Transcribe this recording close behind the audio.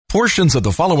Portions of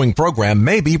the following program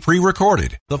may be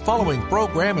pre-recorded. The following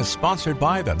program is sponsored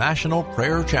by the National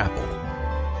Prayer Chapel.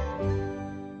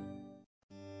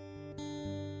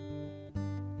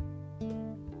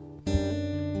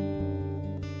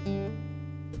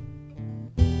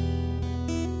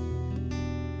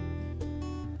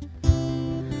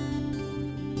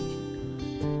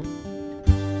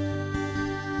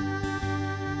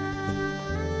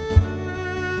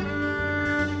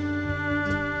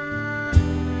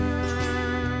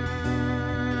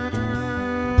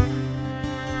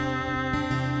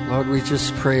 Lord, we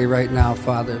just pray right now,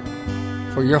 Father,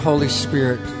 for your Holy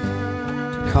Spirit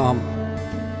to come.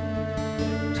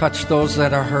 Touch those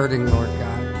that are hurting, Lord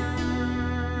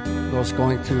God, those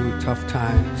going through tough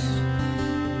times.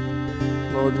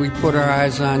 Lord, we put our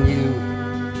eyes on you.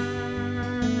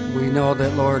 We know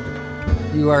that, Lord,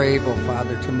 you are able,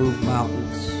 Father, to move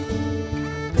mountains.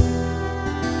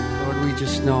 Lord, we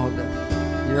just know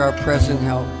that you're our present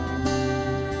help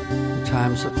in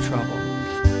times of trouble.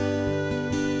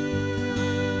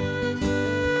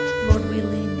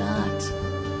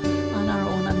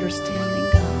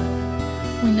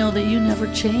 We know that you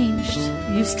never changed.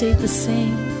 You stayed the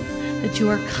same, that you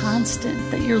are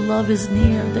constant, that your love is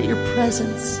near, that your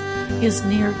presence is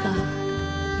near,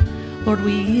 God. Lord,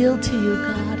 we yield to you,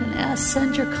 God, and ask,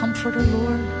 send your comforter,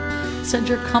 Lord. Send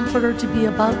your comforter to be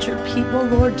about your people,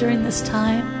 Lord, during this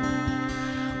time.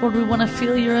 Lord, we want to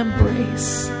feel your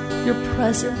embrace, your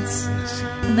presence,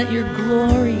 and that your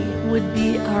glory would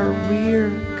be our rear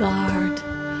guard.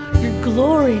 Your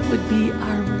glory would be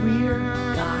our rear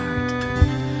guard.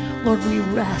 Lord, we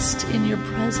rest in your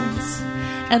presence,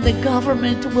 and the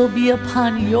government will be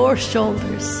upon your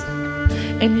shoulders,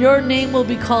 and your name will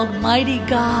be called Mighty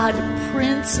God,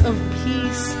 Prince of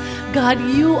Peace. God,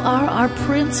 you are our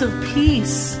Prince of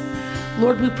Peace.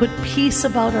 Lord, we put peace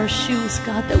about our shoes,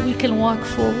 God, that we can walk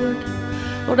forward.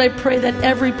 Lord, I pray that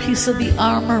every piece of the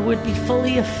armor would be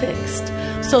fully affixed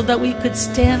so that we could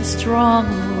stand strong,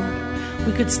 Lord.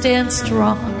 We could stand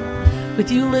strong. With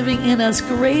you living in us,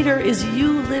 greater is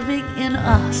you living in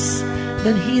us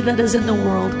than he that is in the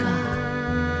world,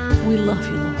 God. We love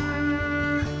you, Lord.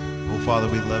 Oh, Father,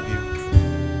 we love you.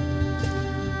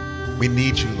 We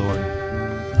need you, Lord.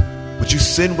 Would you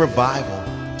send revival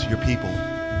to your people?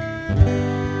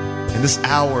 In this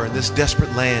hour, in this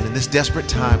desperate land, in this desperate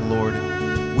time, Lord,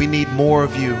 we need more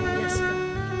of you. Yes,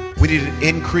 God. We need an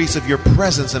increase of your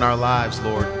presence in our lives,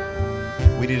 Lord.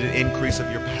 We need an increase of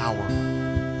your power.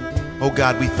 Oh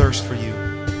God, we thirst for you.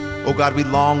 Oh God, we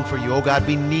long for you. Oh God,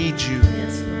 we need you.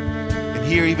 Yes, Lord. And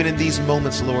here, even in these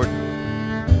moments, Lord,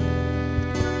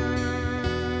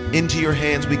 into your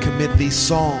hands we commit these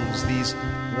songs, these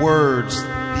words,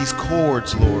 these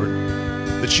chords, Lord,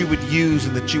 that you would use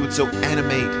and that you would so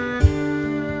animate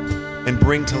and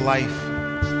bring to life,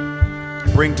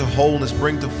 bring to wholeness,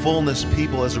 bring to fullness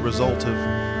people as a result of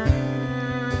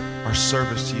our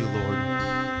service to you, Lord.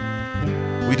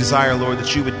 We desire, Lord,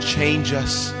 that you would change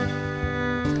us,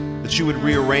 that you would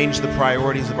rearrange the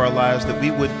priorities of our lives, that we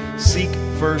would seek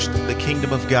first the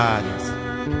kingdom of God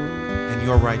and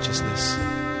your righteousness.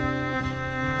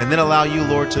 And then allow you,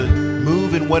 Lord, to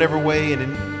move in whatever way and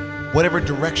in whatever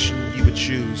direction you would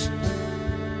choose.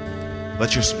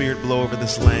 Let your spirit blow over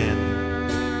this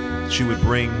land, that you would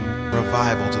bring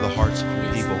revival to the hearts of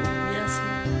your people.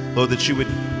 Yes, Lord, that you would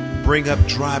bring up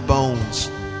dry bones.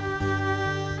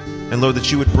 And Lord,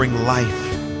 that you would bring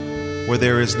life where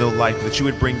there is no life, that you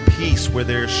would bring peace where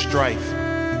there is strife.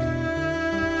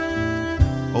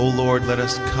 Oh Lord, let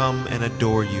us come and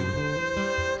adore you,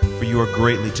 for you are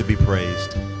greatly to be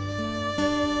praised.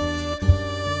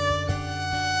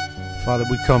 Father,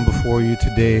 we come before you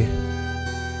today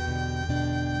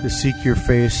to seek your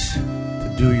face,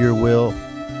 to do your will.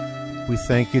 We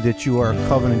thank you that you are a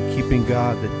covenant-keeping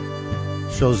God that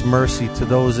shows mercy to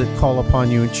those that call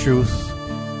upon you in truth.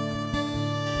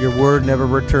 Your word never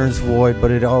returns void, but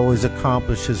it always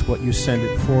accomplishes what you send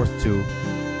it forth to.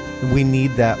 And we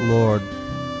need that, Lord.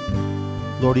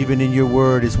 Lord, even in your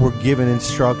word, as we're given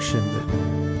instruction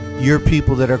that your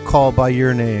people that are called by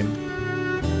your name,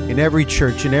 in every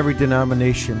church, in every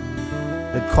denomination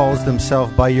that calls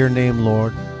themselves by your name,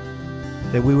 Lord,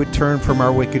 that we would turn from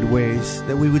our wicked ways,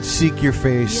 that we would seek your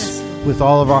face with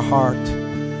all of our heart,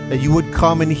 that you would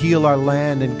come and heal our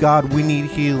land. And God, we need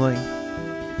healing.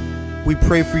 We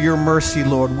pray for your mercy,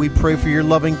 Lord. We pray for your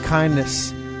loving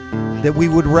kindness, that we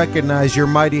would recognize your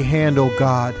mighty hand, O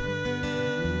God.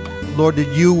 Lord, that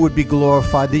you would be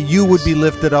glorified, that you would be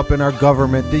lifted up in our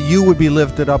government, that you would be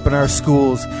lifted up in our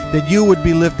schools, that you would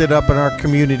be lifted up in our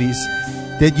communities,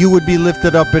 that you would be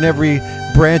lifted up in every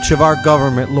branch of our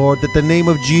government, Lord, that the name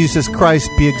of Jesus Christ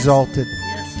be exalted.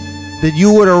 Yes. that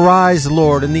you would arise,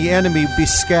 Lord, and the enemy be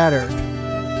scattered.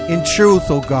 In truth,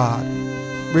 O God,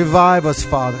 revive us,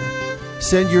 Father.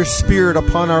 Send your Spirit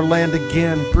upon our land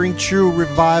again. Bring true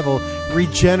revival,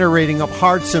 regenerating of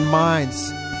hearts and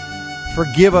minds.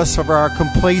 Forgive us of our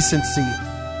complacency.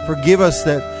 Forgive us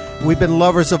that we've been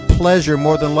lovers of pleasure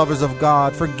more than lovers of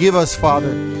God. Forgive us,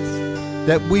 Father,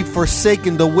 that we've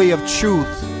forsaken the way of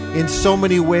truth in so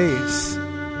many ways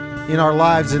in our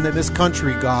lives and in this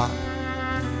country, God.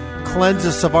 Cleanse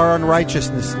us of our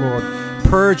unrighteousness, Lord.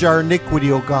 Purge our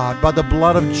iniquity, O God, by the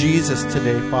blood of Jesus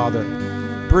today, Father.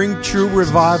 Bring true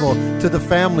revival to the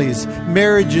families,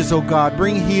 marriages, O God.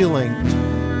 Bring healing.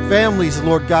 Families,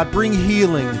 Lord God, bring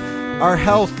healing. Our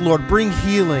health, Lord, bring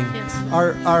healing. Yes.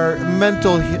 Our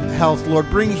mental health, Lord,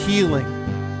 bring healing.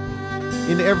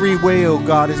 In every way, O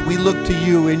God, as we look to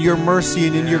you in your mercy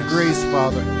and in your grace,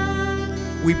 Father.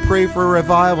 We pray for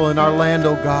revival in our land,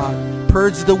 O God.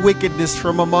 Purge the wickedness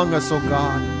from among us, O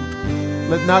God.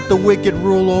 Let not the wicked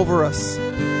rule over us,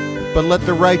 but let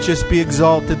the righteous be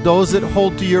exalted. Those that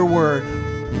hold to your word,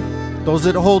 those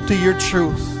that hold to your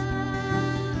truth,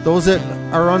 those that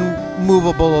are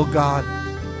unmovable, O God.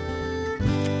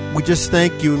 We just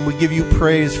thank you and we give you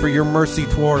praise for your mercy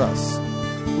toward us.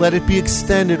 Let it be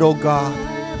extended, O God,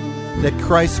 that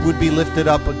Christ would be lifted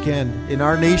up again in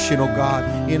our nation, O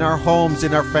God, in our homes,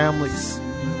 in our families.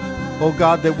 O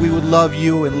God, that we would love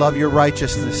you and love your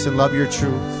righteousness and love your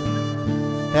truth.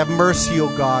 Have mercy, O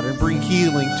God, and bring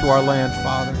healing to our land,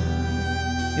 Father.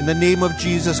 In the name of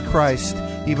Jesus Christ,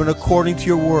 even according to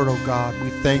your word, O God,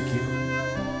 we thank you.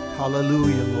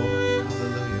 Hallelujah, Lord.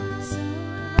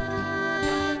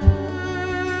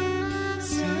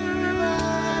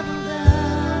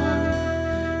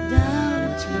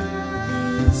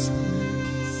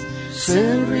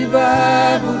 Send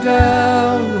revival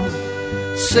down,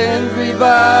 send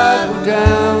revival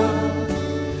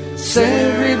down,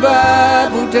 send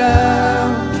revival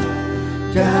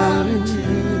down, down into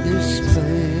this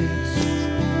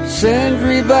place. Send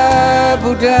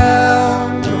revival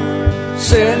down,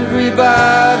 send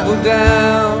revival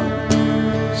down,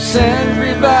 send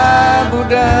revival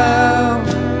down,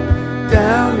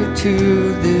 down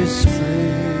into this place.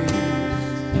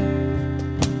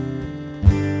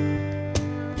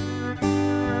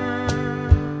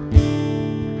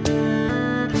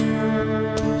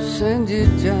 Send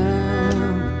it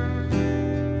down,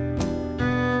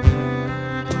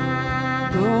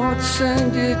 Lord,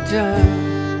 send it down,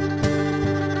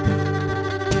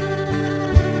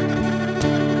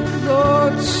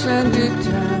 Lord, send it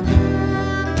down.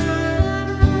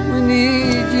 We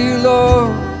need you,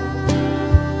 Lord,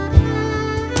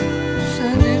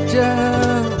 send it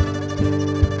down,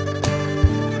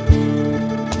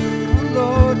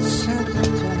 Lord, send it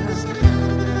down.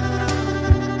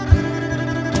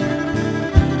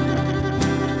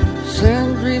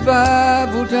 Send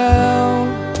revival down,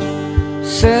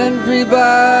 send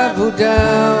revival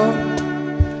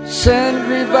down, send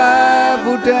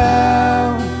revival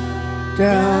down,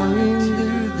 down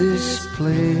into this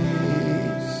place.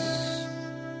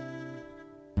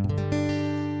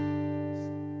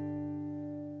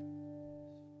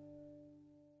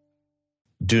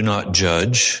 Do not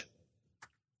judge,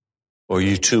 or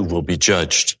you too will be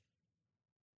judged.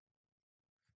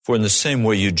 For in the same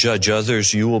way you judge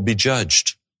others, you will be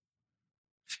judged.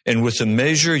 And with the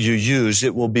measure you use,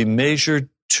 it will be measured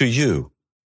to you.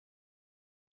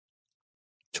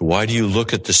 So why do you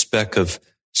look at the speck of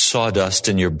sawdust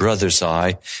in your brother's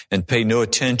eye and pay no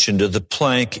attention to the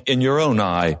plank in your own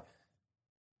eye?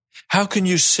 How can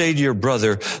you say to your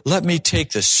brother, let me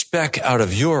take the speck out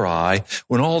of your eye,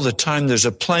 when all the time there's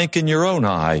a plank in your own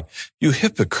eye? You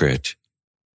hypocrite.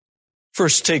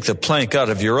 First take the plank out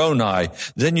of your own eye,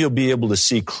 then you'll be able to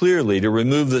see clearly to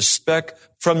remove the speck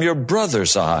from your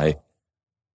brother's eye.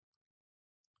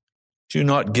 Do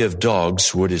not give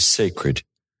dogs what is sacred.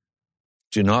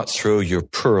 Do not throw your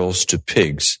pearls to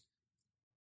pigs.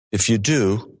 If you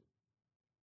do,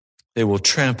 they will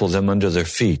trample them under their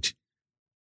feet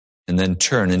and then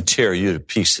turn and tear you to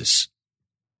pieces.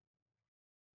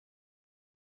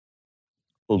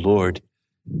 O Lord,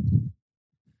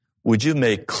 would you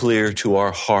make clear to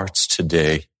our hearts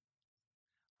today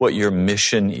what your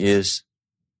mission is?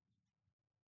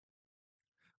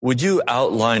 Would you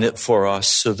outline it for us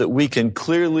so that we can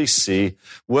clearly see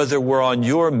whether we're on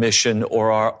your mission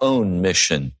or our own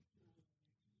mission?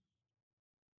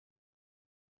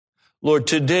 Lord,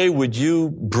 today would you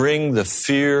bring the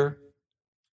fear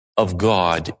of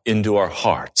God into our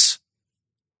hearts?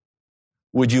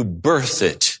 Would you birth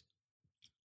it?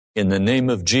 In the name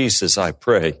of Jesus, I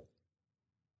pray.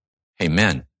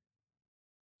 Amen.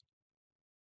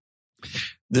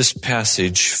 This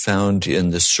passage found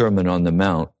in the Sermon on the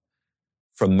Mount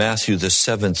from Matthew, the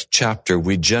 7th chapter,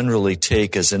 we generally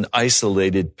take as an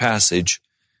isolated passage.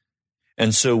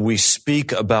 And so we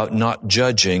speak about not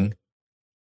judging.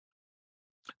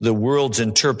 The world's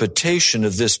interpretation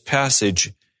of this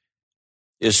passage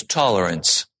is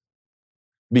tolerance.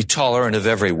 Be tolerant of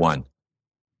everyone.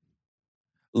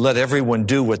 Let everyone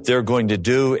do what they're going to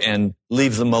do and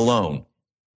leave them alone.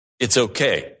 It's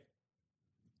okay.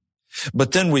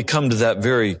 But then we come to that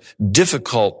very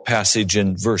difficult passage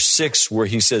in verse 6 where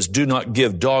he says, do not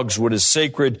give dogs what is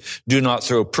sacred. Do not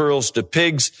throw pearls to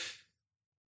pigs.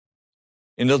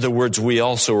 In other words, we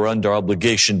also are under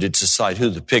obligation to decide who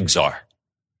the pigs are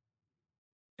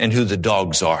and who the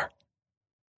dogs are.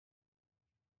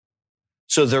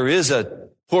 So there is a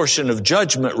portion of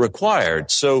judgment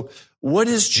required. So what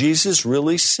is Jesus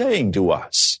really saying to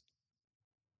us?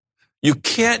 You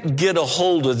can't get a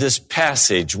hold of this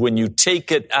passage when you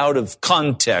take it out of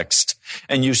context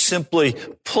and you simply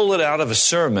pull it out of a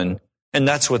sermon, and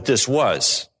that's what this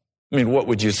was. I mean, what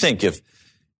would you think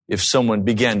if someone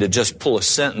began to just pull a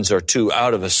sentence or two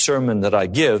out of a sermon that I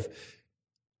give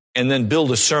and then build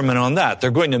a sermon on that?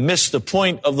 They're going to miss the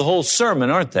point of the whole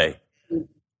sermon, aren't they?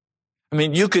 I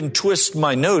mean, you can twist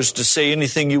my nose to say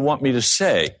anything you want me to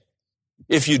say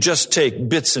if you just take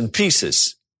bits and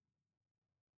pieces.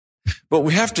 But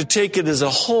we have to take it as a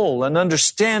whole and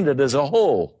understand it as a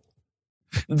whole.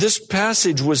 This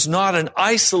passage was not an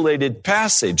isolated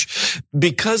passage.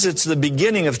 Because it's the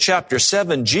beginning of chapter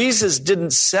 7, Jesus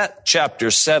didn't set chapter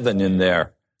 7 in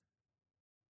there.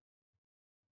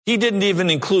 He didn't even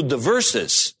include the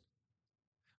verses.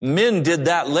 Men did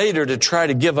that later to try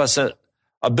to give us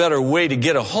a better way to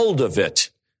get a hold of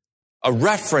it, a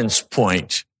reference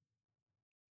point.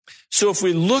 So if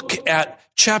we look at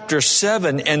chapter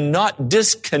 7 and not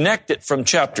disconnect it from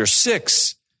chapter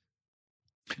 6,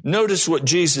 notice what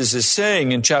Jesus is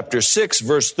saying in chapter 6,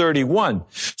 verse 31.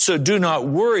 So do not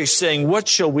worry, saying, what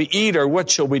shall we eat, or what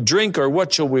shall we drink, or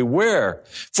what shall we wear?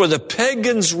 For the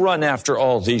pagans run after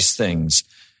all these things.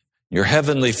 Your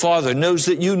heavenly Father knows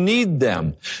that you need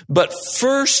them. But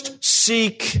first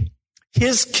seek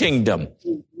His kingdom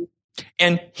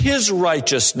and His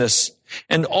righteousness,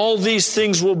 and all these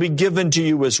things will be given to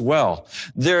you as well.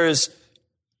 There is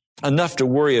enough to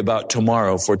worry about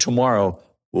tomorrow, for tomorrow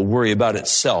will worry about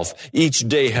itself. Each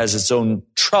day has its own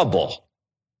trouble.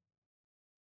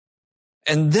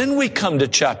 And then we come to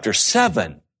chapter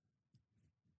 7.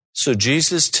 So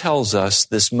Jesus tells us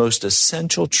this most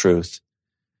essential truth,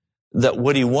 that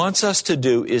what He wants us to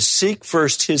do is seek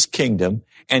first His kingdom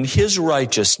and His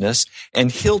righteousness,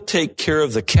 and He'll take care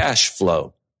of the cash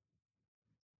flow.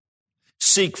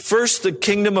 Seek first the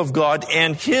kingdom of God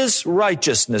and His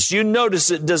righteousness. You notice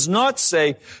it does not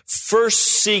say first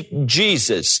seek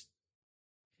Jesus.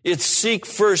 It's seek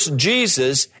first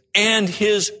Jesus and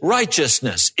His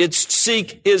righteousness. It's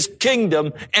seek His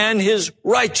kingdom and His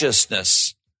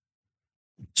righteousness.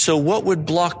 So what would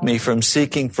block me from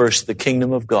seeking first the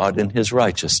kingdom of God and His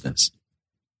righteousness?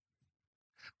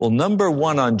 Well, number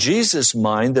one on Jesus'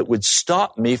 mind that would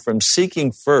stop me from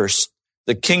seeking first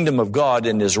the kingdom of God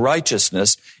and His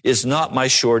righteousness is not my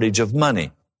shortage of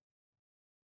money.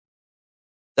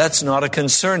 That's not a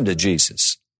concern to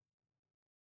Jesus.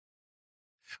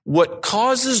 What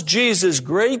causes Jesus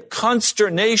great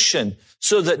consternation,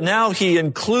 so that now He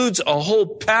includes a whole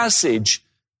passage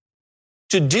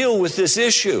to deal with this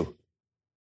issue,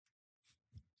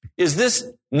 is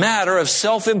this matter of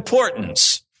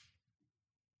self-importance.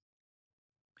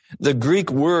 The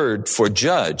Greek word for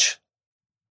judge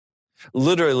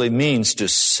literally means to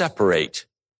separate.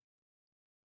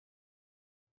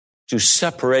 To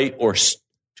separate or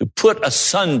to put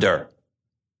asunder.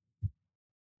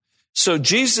 So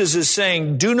Jesus is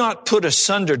saying, do not put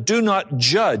asunder, do not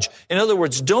judge. In other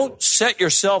words, don't set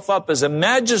yourself up as a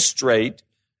magistrate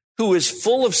who is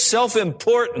full of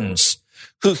self-importance,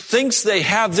 who thinks they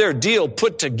have their deal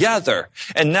put together,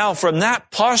 and now from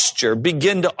that posture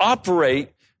begin to operate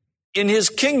in His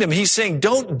kingdom. He's saying,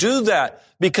 don't do that,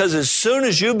 because as soon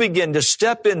as you begin to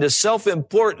step into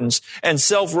self-importance and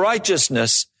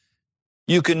self-righteousness,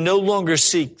 you can no longer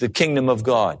seek the kingdom of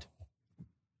God.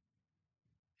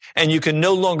 And you can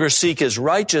no longer seek His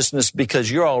righteousness because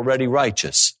you're already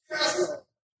righteous.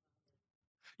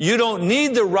 You don't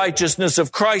need the righteousness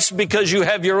of Christ because you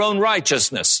have your own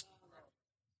righteousness.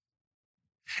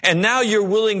 And now you're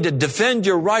willing to defend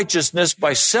your righteousness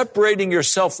by separating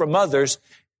yourself from others,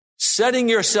 setting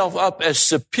yourself up as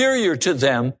superior to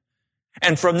them,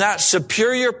 and from that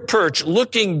superior perch,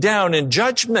 looking down in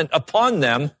judgment upon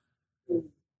them,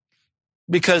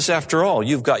 because after all,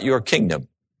 you've got your kingdom.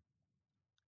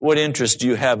 What interest do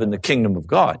you have in the kingdom of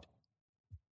God?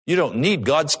 You don't need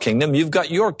God's kingdom. You've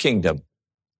got your kingdom.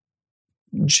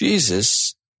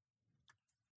 Jesus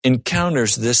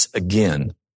encounters this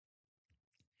again.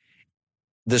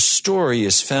 The story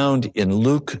is found in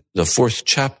Luke, the 4th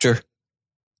chapter.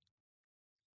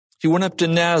 He went up to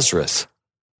Nazareth.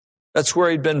 That's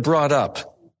where he'd been brought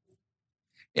up.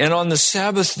 And on the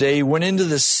Sabbath day, he went into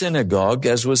the synagogue,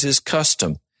 as was his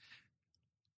custom.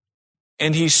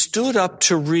 And he stood up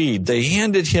to read. They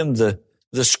handed him the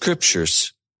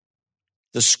scriptures,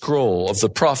 the scroll of the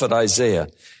prophet Isaiah.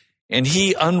 And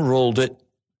he unrolled it,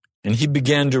 and he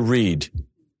began to read.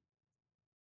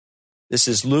 This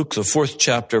is Luke, the 4th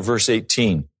chapter, verse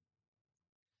 18.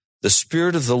 The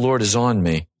Spirit of the Lord is on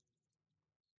me,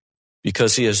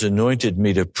 because he has anointed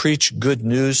me to preach good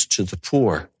news to the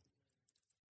poor.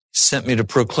 He sent me to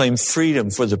proclaim freedom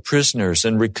for the prisoners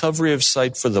and recovery of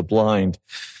sight for the blind,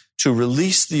 to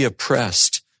release the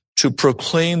oppressed, to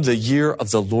proclaim the year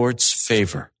of the Lord's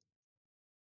favor.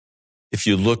 If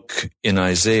you look in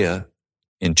Isaiah,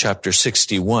 in chapter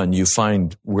 61, you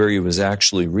find where he was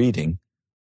actually reading.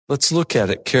 Let's look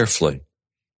at it carefully.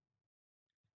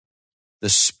 The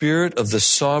Spirit of the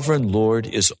sovereign Lord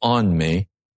is on me,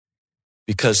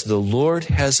 because the Lord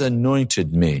has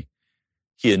anointed me.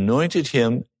 He anointed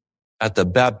him at the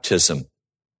baptism.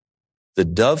 The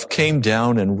dove came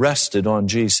down and rested on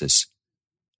Jesus.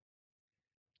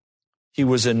 He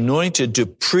was anointed to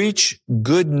preach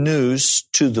good news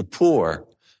to the poor,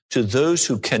 to those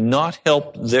who cannot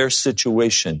help their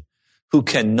situation, who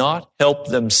cannot help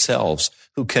themselves,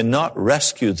 who cannot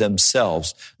rescue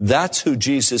themselves. That's who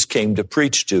Jesus came to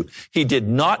preach to. He did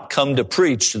not come to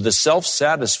preach to the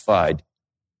self-satisfied.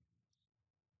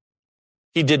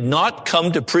 He did not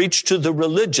come to preach to the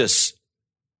religious.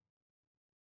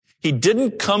 He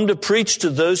didn't come to preach to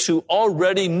those who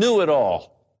already knew it all.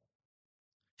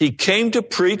 He came to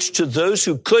preach to those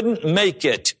who couldn't make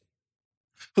it,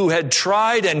 who had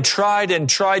tried and tried and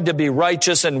tried to be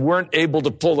righteous and weren't able to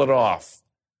pull it off,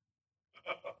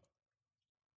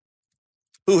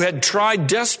 who had tried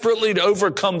desperately to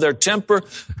overcome their temper,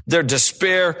 their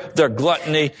despair, their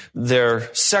gluttony,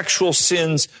 their sexual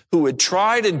sins, who had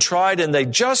tried and tried and they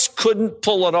just couldn't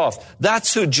pull it off.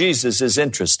 That's who Jesus is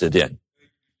interested in.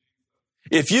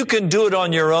 If you can do it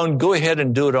on your own, go ahead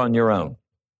and do it on your own.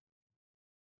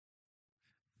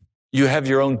 You have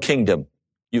your own kingdom.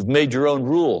 You've made your own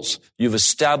rules. You've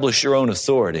established your own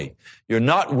authority. You're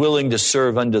not willing to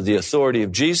serve under the authority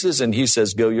of Jesus, and he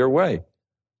says, go your way.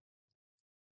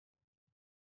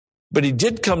 But he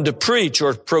did come to preach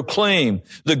or proclaim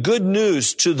the good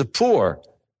news to the poor.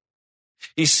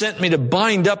 He sent me to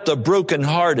bind up the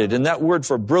brokenhearted, and that word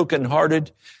for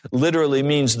brokenhearted literally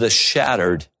means the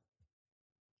shattered.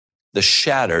 The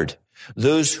shattered,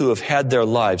 those who have had their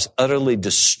lives utterly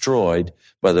destroyed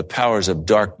by the powers of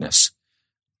darkness.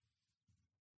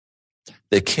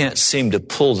 They can't seem to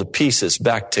pull the pieces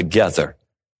back together.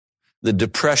 The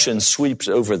depression sweeps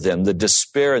over them. The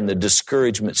despair and the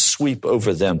discouragement sweep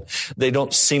over them. They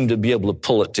don't seem to be able to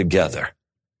pull it together.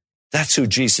 That's who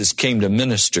Jesus came to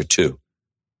minister to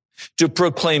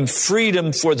proclaim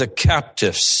freedom for the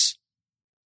captives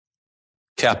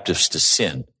to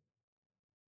sin.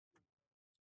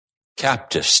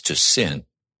 Captives to sin.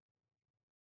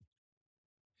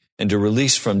 And to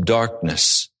release from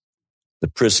darkness the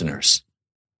prisoners,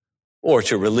 or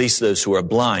to release those who are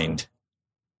blind.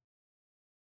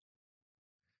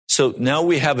 So now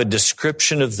we have a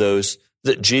description of those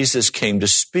that Jesus came to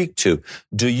speak to.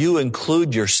 Do you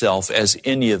include yourself as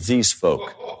any of these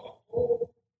folk?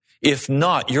 If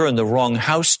not, you're in the wrong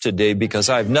house today, because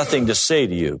I have nothing to say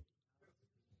to you.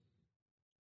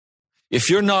 If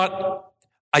you're not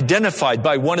identified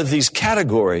by one of these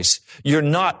categories, you're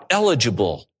not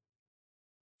eligible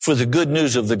for the good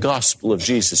news of the gospel of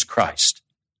Jesus Christ.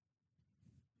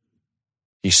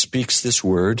 He speaks this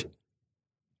word.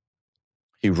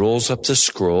 He rolls up the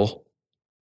scroll.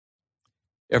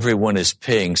 Everyone is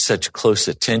paying such close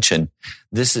attention.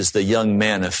 This is the young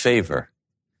man of favor.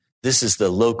 This is the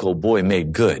local boy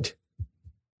made good.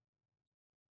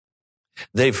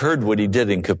 They've heard what he did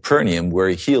in Capernaum, where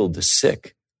he healed the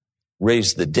sick,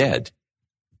 raised the dead.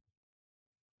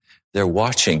 They're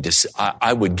watching to see.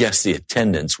 I would guess the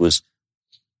attendance was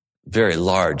very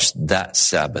large that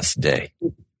Sabbath day.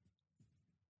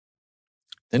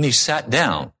 Then he sat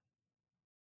down.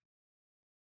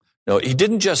 No, he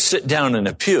didn't just sit down in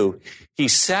a pew. He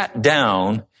sat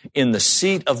down in the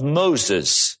seat of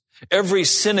Moses. Every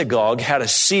synagogue had a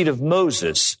seat of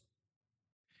Moses.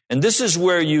 And this is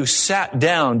where you sat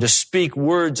down to speak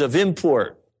words of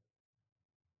import.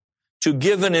 to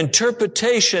give an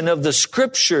interpretation of the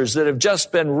scriptures that have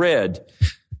just been read,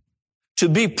 to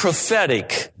be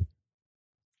prophetic.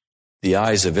 The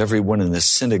eyes of everyone in the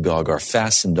synagogue are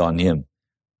fastened on him.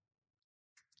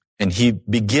 And he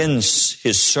begins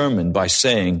his sermon by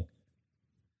saying,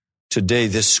 "Today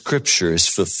this scripture is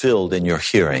fulfilled in your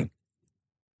hearing."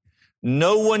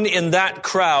 No one in that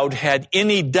crowd had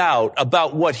any doubt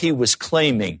about what he was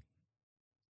claiming.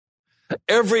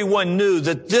 Everyone knew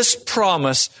that this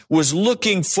promise was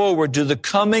looking forward to the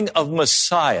coming of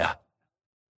Messiah.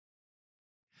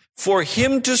 For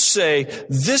him to say,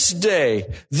 "This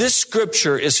day, this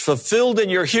scripture is fulfilled in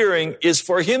your hearing," is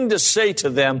for him to say to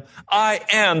them, "I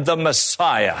am the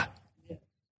Messiah."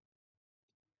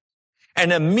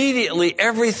 And immediately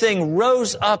everything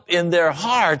rose up in their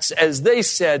hearts as they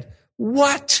said,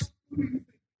 "What?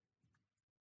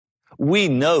 We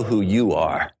know who you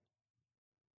are.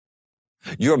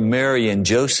 You're Mary and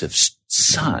Joseph's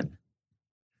son.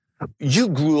 You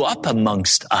grew up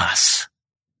amongst us.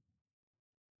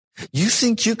 You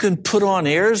think you can put on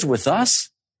airs with us?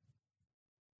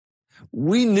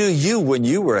 We knew you when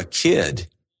you were a kid.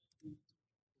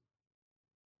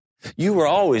 You were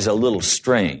always a little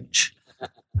strange.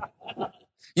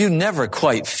 You never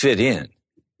quite fit in.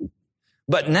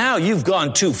 But now you've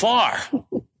gone too far."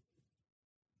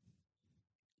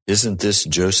 "Isn't this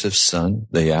Joseph's son?"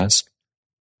 they asked.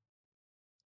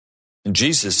 And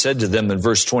Jesus said to them in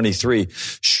verse 23,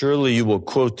 "Surely you will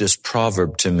quote this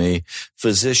proverb to me,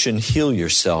 'Physician, heal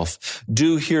yourself.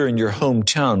 Do here in your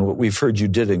hometown what we've heard you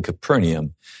did in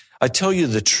Capernaum.' I tell you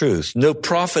the truth, no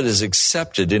prophet is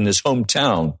accepted in his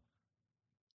hometown.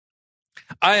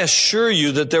 I assure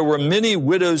you that there were many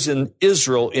widows in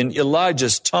Israel in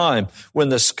Elijah's time when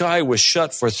the sky was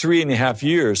shut for 3.5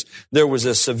 years. There was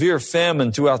a severe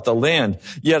famine throughout the land.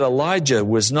 Yet Elijah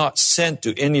was not sent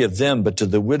to any of them, but to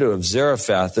the widow of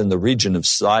Zarephath in the region of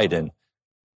Sidon."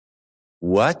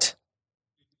 What?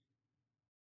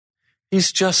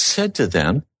 He's just said to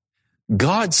them,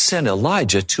 God sent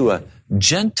Elijah to a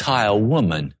Gentile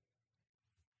woman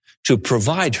to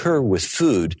provide her with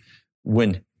food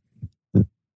when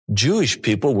Jewish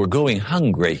people were going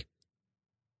hungry.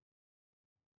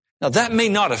 Now that may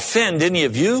not offend any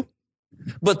of you,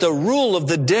 but the rule of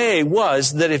the day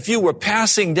was that if you were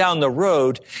passing down the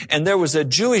road and there was a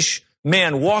Jewish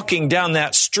man walking down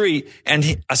that street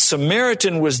and a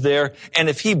Samaritan was there, and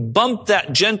if he bumped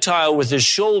that Gentile with his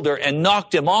shoulder and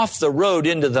knocked him off the road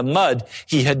into the mud,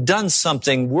 he had done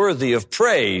something worthy of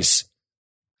praise.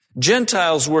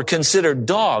 Gentiles were considered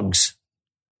dogs,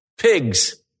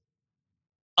 pigs,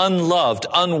 unloved,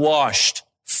 unwashed,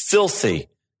 filthy,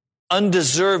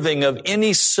 undeserving of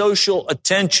any social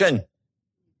attention.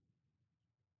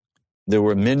 There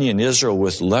were many in Israel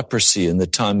with leprosy in the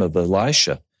time of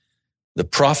Elisha, the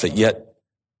prophet, yet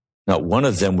not one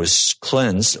of them was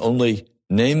cleansed, only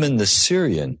Naaman the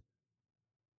Syrian.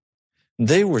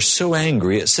 They were so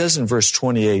angry, it says in verse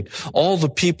 28, all the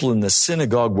people in the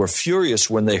synagogue were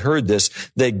furious when they heard this.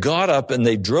 They got up and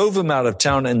they drove him out of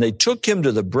town, and they took him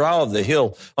to the brow of the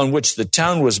hill on which the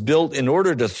town was built in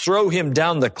order to throw him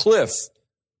down the cliff.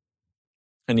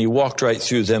 And he walked right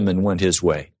through them and went his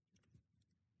way.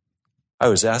 I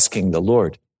was asking the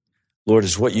Lord,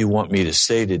 is what you want me to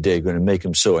say today going to make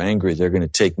them so angry they're going to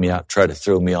take me out and try to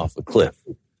throw me off a cliff?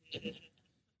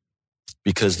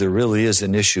 Because there really is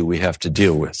an issue we have to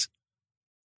deal with.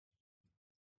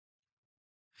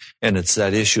 And it's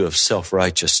that issue of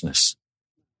self-righteousness.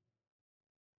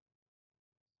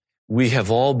 We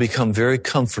have all become very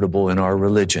comfortable in our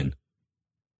religion.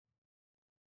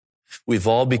 We've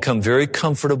all become very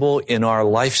comfortable in our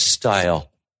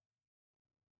lifestyle.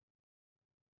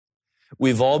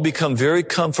 We've all become very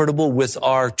comfortable with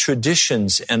our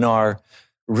traditions and our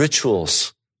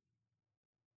rituals.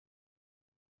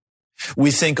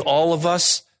 We think all of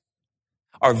us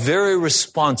are very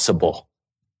responsible.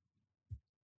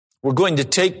 We're going to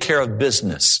take care of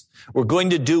business. We're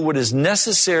going to do what is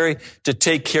necessary to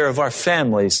take care of our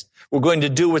families. We're going to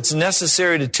do what's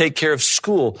necessary to take care of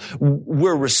school.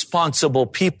 We're responsible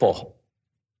people.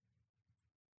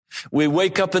 We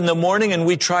wake up in the morning and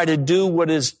we try to do what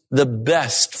is the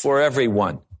best for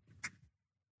everyone.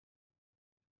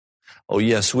 Oh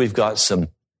yes, we've got some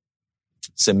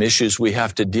issues we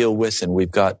have to deal with, and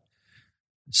we've got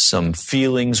some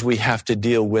feelings we have to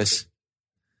deal with.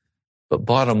 But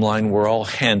bottom line, we're all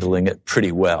handling it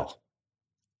pretty well.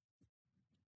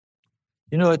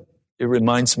 You know what it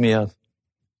reminds me of?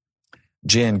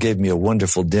 Jan gave me a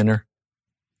wonderful dinner.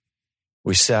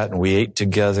 We sat and we ate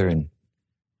together and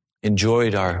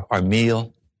enjoyed our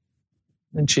meal.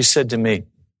 And she said to me,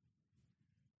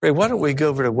 Ray, why don't we go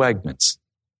over to Wegmans?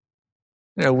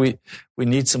 we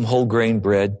need some whole grain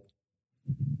bread.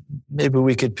 Maybe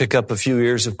we could pick up a few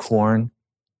ears of corn.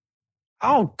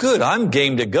 Oh, good. I'm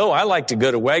game to go. I like to go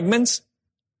to Wegmans.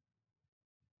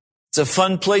 It's a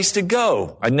fun place to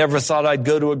go. I never thought I'd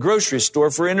go to a grocery store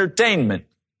for entertainment.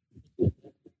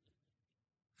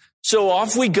 So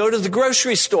off we go to the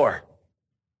grocery store.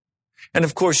 And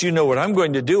of course, you know what I'm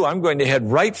going to do. I'm going to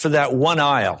head right for that one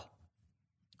aisle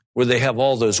where they have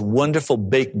all those wonderful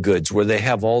baked goods, where they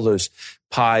have all those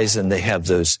pies and they have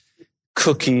those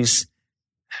cookies.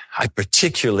 I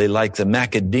particularly like the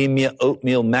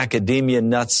oatmeal macadamia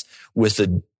nuts with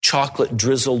the chocolate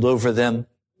drizzled over them.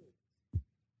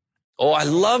 Oh, I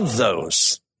love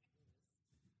those.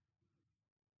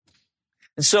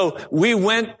 And so we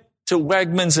went to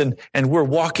Wegmans and we're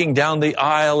walking down the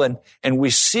aisle and we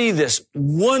see this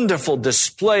wonderful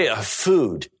display of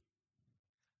food.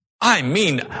 I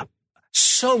mean,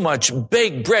 so much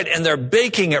baked bread, and they're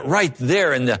baking it right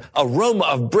there, and the aroma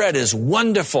of bread is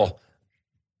wonderful.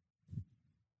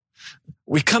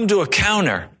 We come to a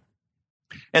counter,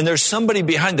 and there's somebody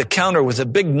behind the counter with a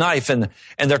big knife, and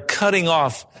they're cutting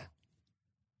off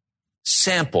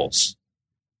samples.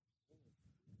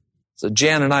 So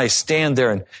Jan and I stand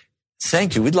there and,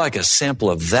 thank you, we'd like a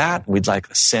sample of that, we'd like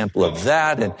a sample of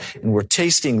that, and we're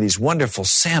tasting these wonderful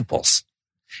samples.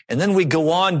 And then we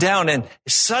go on down, and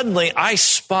suddenly I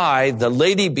spy the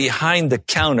lady behind the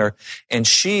counter, and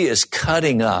she is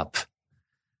cutting up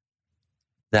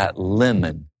that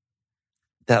lemon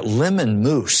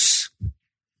mousse.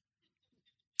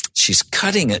 She's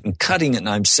cutting it, and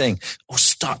I'm saying, oh,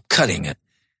 stop cutting it.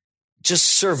 Just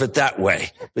serve it that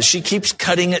way. But she keeps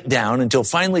cutting it down until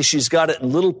finally she's got it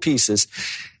in little pieces.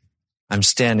 I'm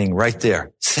standing right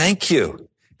there. Thank you.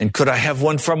 And could I have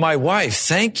one for my wife?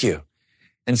 Thank you.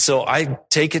 And so I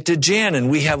take it to Jan, and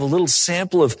we have a little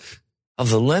sample of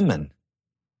the lemon.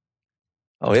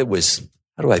 Oh, it was,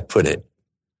 how do I put it?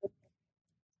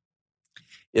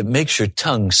 It makes your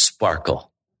tongue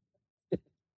sparkle. Do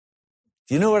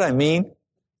you know what I mean?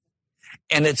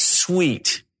 And it's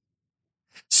sweet.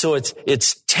 So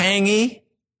it's tangy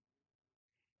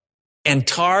and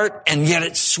tart, and yet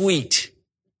it's sweet.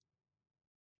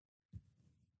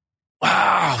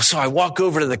 Wow. So I walk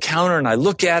over to the counter and I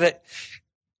look at it.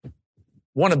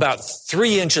 One about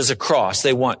 3 inches across.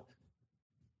 They want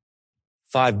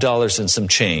 $5 and some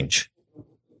change.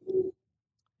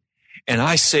 And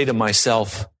I say to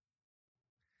myself,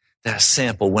 that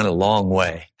sample went a long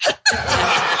way.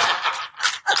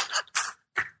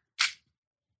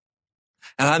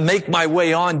 And I make my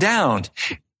way on down.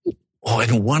 Oh,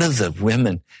 and one of the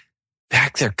women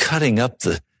back there cutting up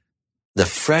the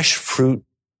fresh fruit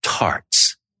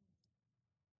tarts.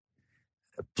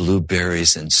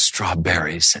 Blueberries and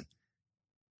strawberries and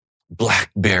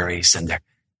blackberries, and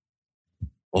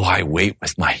I wait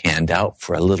with my hand out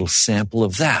for a little sample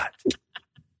of that.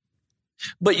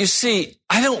 But you see,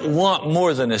 I don't want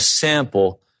more than a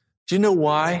sample. Do you know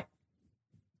why?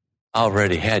 I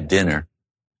already had dinner.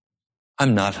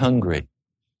 I'm not hungry.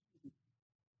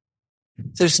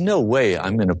 There's no way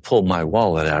I'm going to pull my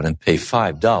wallet out and pay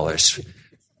 $5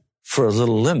 for a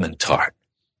little lemon tart.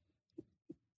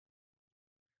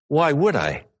 Why would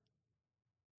I?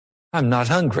 I'm not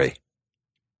hungry.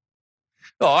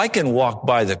 Oh, I can walk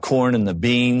by the corn and the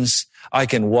beans. I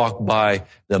can walk by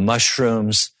the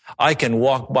mushrooms. I can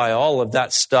walk by all of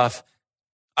that stuff.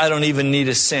 I don't even need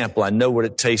a sample. I know what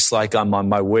it tastes like. I'm on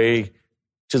my way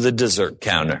to the dessert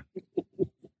counter.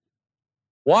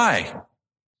 Why?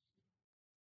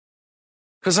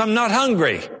 Because I'm not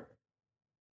hungry.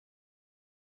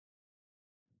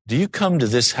 Do you come to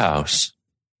this house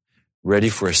ready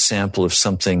for a sample of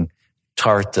something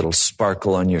tart that'll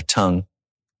sparkle on your tongue?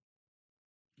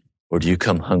 Or do you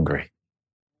come hungry?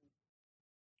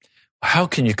 How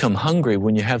can you come hungry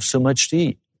when you have so much to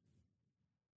eat?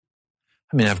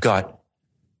 I mean, I've got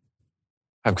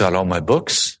all my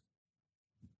books.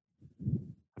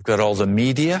 I've got all the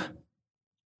media.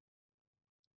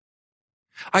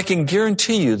 I can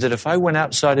guarantee you that if I went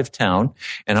outside of town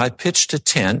and I pitched a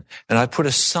tent and I put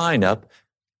a sign up,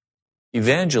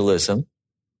 evangelism,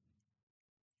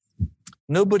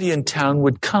 nobody in town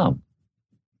would come.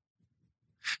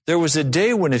 There was a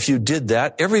day when if you did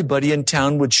that, everybody in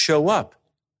town would show up.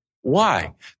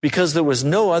 Why? Because there was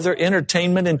no other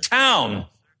entertainment in town.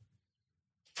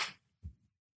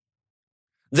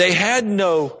 They had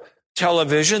no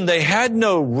television. They had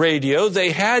no radio.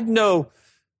 They had no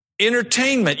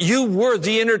entertainment. You were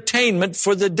the entertainment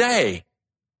for the day.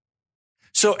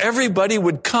 So everybody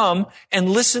would come and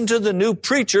listen to the new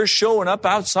preacher showing up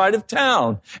outside of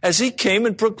town as he came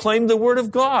and proclaimed the Word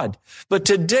of God. But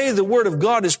today the Word of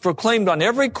God is proclaimed on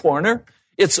every corner.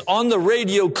 It's on the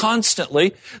radio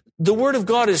constantly. The Word of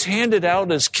God is handed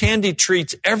out as candy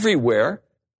treats everywhere.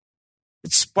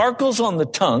 It sparkles on the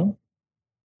tongue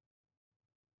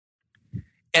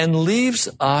and leaves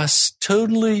us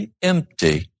totally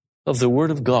empty of the Word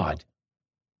of God.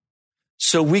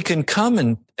 So we can come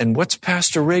and what's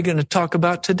Pastor Ray going to talk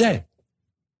about today?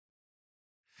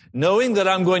 Knowing that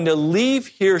I'm going to leave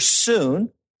here soon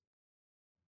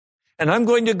and I'm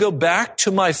going to go back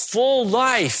to my full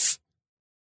life.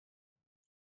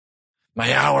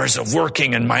 My hours of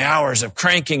working and my hours of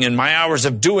cranking and my hours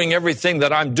of doing everything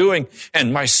that I'm doing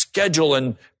and my schedule.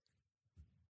 And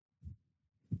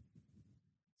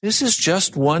this is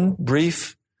just one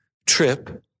brief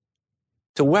trip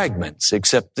to Wegmans,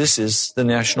 except this is the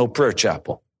National Prayer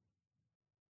Chapel.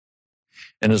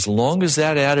 And as long as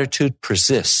that attitude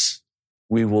persists,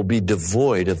 we will be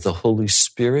devoid of the Holy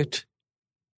Spirit.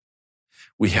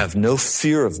 We have no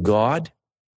fear of God.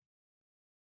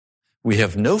 We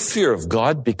have no fear of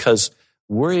God because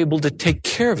we're able to take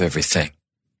care of everything.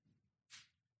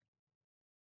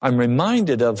 I'm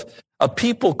reminded of a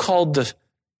people called the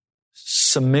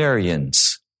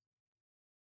Sumerians.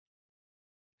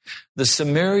 The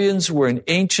Sumerians were an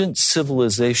ancient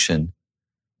civilization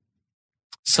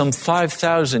some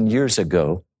 5,000 years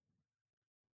ago,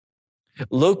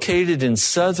 located in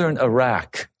southern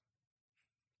Iraq.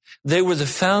 They were the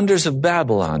founders of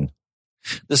Babylon.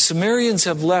 The Sumerians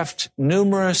have left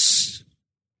numerous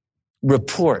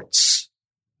reports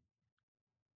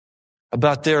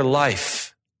about their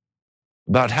life,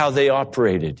 about how they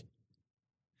operated.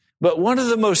 But one of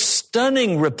the most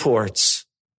stunning reports,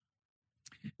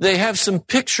 they have some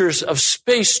pictures of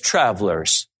space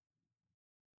travelers.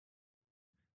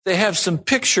 They have some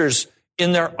pictures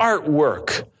in their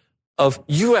artwork of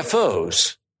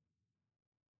UFOs.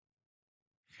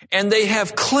 And they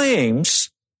have claims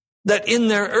that in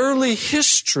their early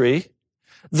history,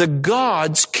 the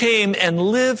gods came and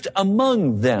lived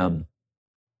among them.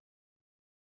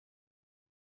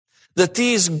 That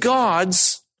these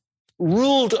gods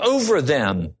ruled over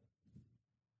them.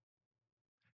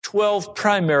 12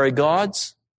 primary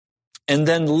gods and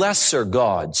then lesser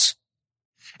gods.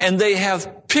 And they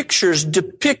have pictures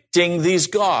depicting these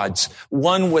gods.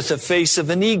 One with the face of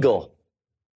an eagle.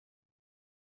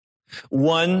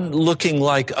 One looking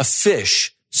like a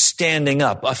fish standing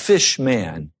up, a fish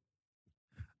man.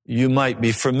 You might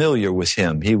be familiar with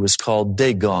him. He was called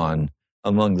Dagon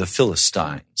among the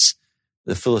Philistines.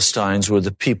 The Philistines were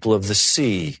the people of the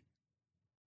sea.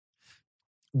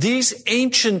 These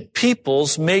ancient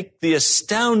peoples make the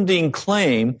astounding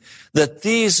claim that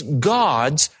these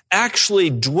gods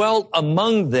actually dwelt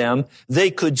among them, they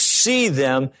could see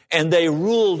them, and they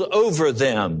ruled over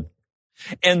them.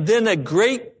 And then a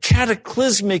great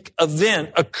cataclysmic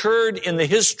event occurred in the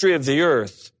history of the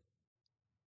earth.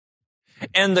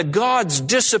 And the gods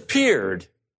disappeared.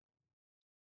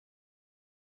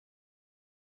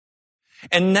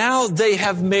 And now they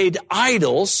have made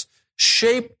idols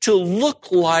shaped to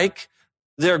look like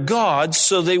their gods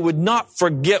so they would not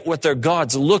forget what their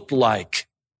gods looked like.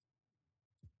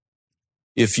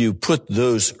 If you put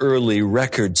those early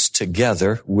records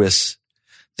together with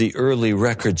the early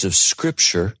records of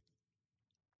Scripture,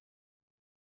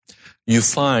 you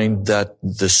find that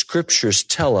the Scriptures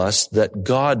tell us that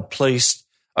God placed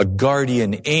a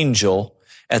guardian angel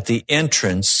at the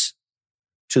entrance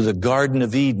to the Garden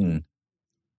of Eden,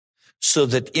 so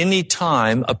that any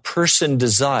time a person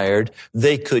desired,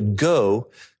 they could go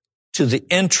to the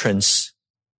entrance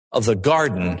of the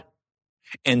garden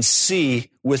and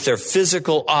see with their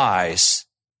physical eyes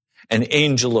an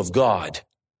angel of God.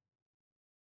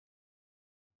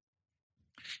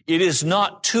 It is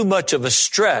not too much of a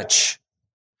stretch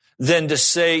then to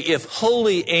say if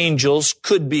holy angels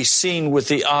could be seen with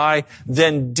the eye,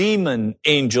 then demon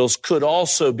angels could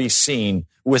also be seen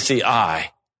with the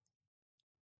eye.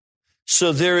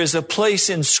 So there is a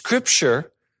place in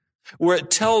Scripture where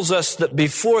it tells us that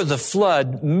before the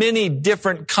flood, many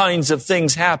different kinds of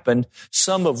things happened,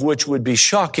 some of which would be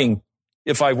shocking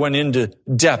if I went into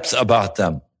depth about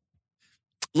them.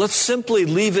 Let's simply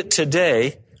leave it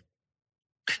today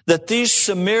that these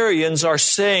Sumerians are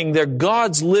saying their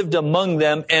gods lived among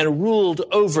them and ruled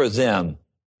over them,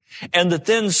 and that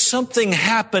then something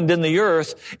happened in the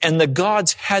earth and the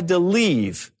gods had to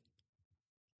leave.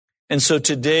 And so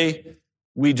today,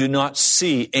 we do not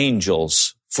see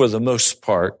angels for the most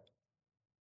part.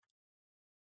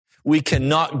 We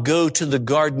cannot go to the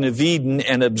Garden of Eden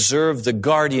and observe the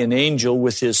guardian angel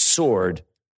with his sword.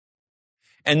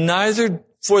 And neither,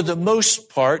 for the most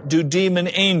part, do demon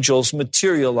angels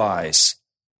materialize.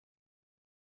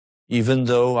 Even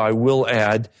though I will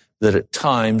add, that at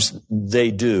times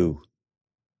they do.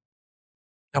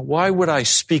 Now, why would I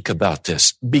speak about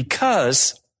this?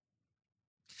 Because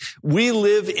we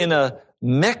live in a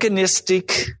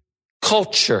mechanistic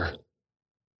culture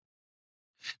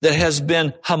that has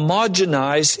been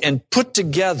homogenized and put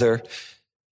together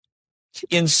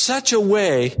in such a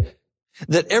way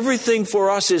that everything for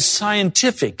us is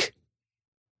scientific.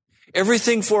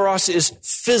 Everything for us is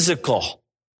physical.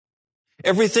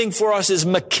 Everything for us is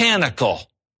mechanical.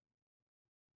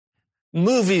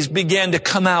 Movies began to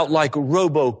come out like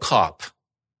RoboCop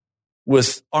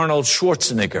with Arnold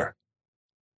Schwarzenegger.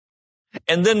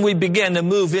 And then we began to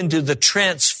move into the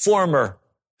Transformer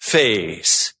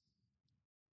phase.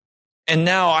 And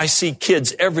now I see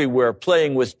kids everywhere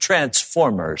playing with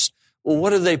Transformers. Well,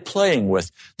 what are they playing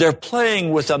with? They're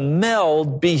playing with a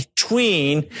meld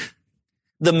between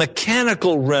the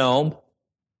mechanical realm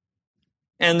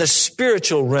and the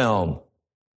spiritual realm.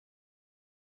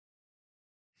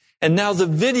 And now the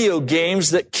video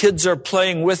games that kids are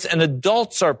playing with and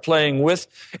adults are playing with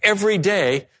every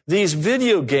day, these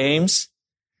video games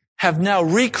have now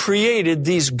recreated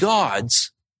these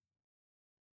gods,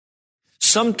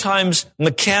 sometimes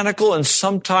mechanical and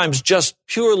sometimes just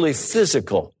purely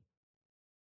physical.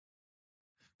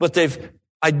 But they've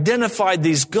identified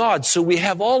these gods. So we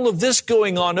have all of this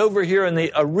going on over here in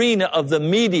the arena of the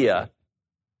media.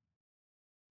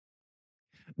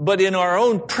 But in our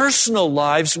own personal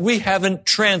lives, we haven't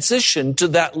transitioned to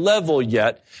that level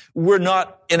yet. We're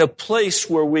not in a place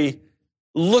where we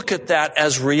look at that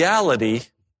as reality.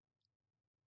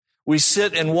 We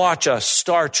sit and watch a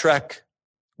Star Trek,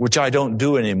 which I don't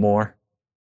do anymore,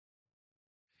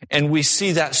 and we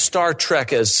see that Star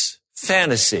Trek as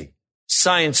fantasy,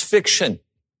 science fiction.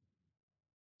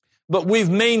 But we've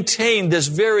maintained this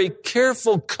very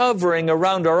careful covering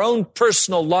around our own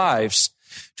personal lives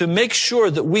to make sure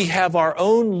that we have our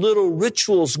own little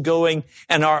rituals going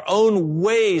and our own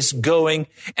ways going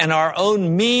and our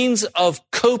own means of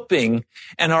coping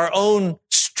and our own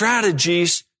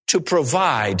strategies to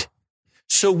provide.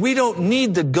 So we don't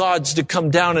need the gods to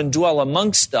come down and dwell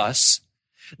amongst us.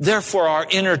 Therefore, our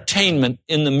entertainment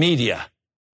in the media.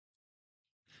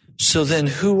 So then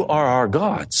who are our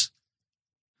gods?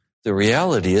 The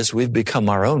reality is we've become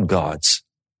our own gods.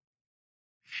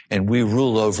 And we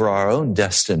rule over our own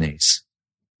destinies.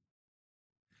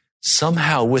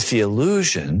 Somehow with the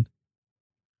illusion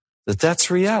that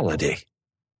that's reality.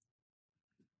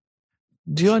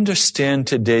 Do you understand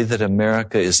today that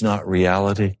America is not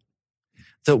reality?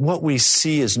 That what we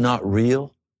see is not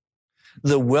real?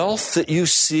 The wealth that you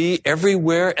see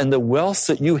everywhere and the wealth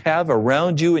that you have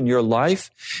around you in your life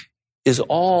is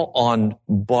all on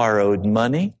borrowed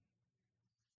money.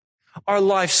 Our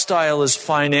lifestyle is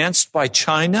financed by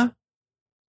China,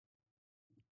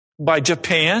 by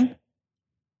Japan.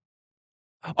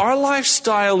 Our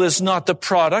lifestyle is not the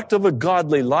product of a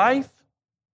godly life.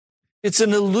 It's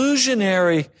an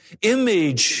illusionary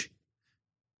image.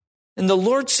 And the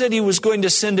Lord said He was going to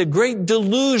send a great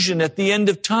delusion at the end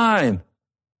of time.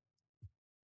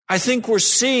 I think we're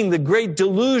seeing the great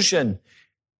delusion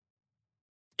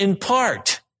in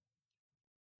part.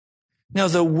 Now,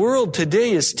 the world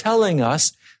today is telling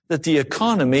us that the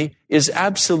economy is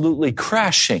absolutely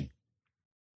crashing.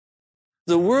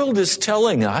 The world is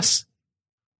telling us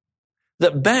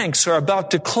that banks are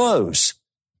about to close.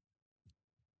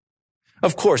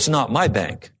 Of course, not my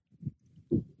bank.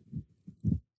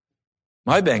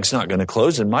 My bank's not going to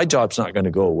close and my job's not going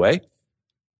to go away.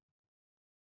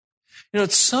 You know,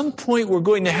 at some point we're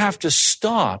going to have to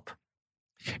stop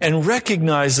and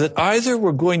recognize that either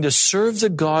we're going to serve the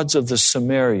gods of the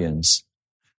Sumerians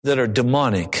that are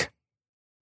demonic,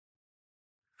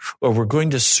 or we're going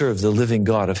to serve the living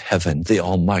God of heaven, the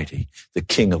Almighty, the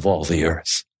King of all the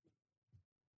earth.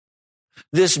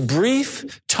 This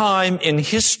brief time in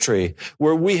history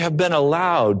where we have been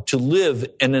allowed to live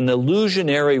in an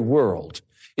illusionary world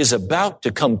is about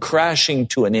to come crashing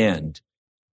to an end.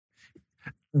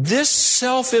 This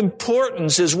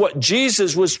self-importance is what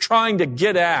Jesus was trying to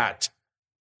get at.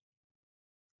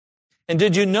 And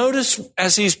did you notice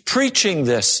as He's preaching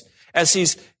this, as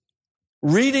He's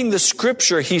reading the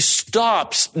Scripture, He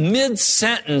stops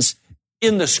mid-sentence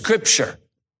in the Scripture.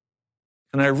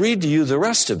 And I read to you the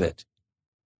rest of it.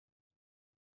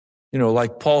 You know,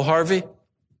 like Paul Harvey.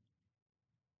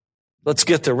 Let's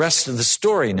get the rest of the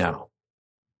story now.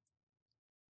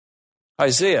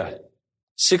 Isaiah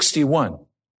 61.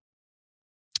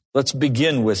 Let's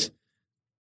begin with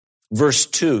verse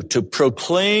 2. To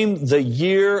proclaim the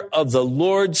year of the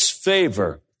Lord's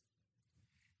favor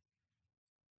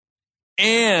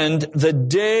and the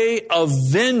day of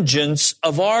vengeance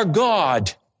of our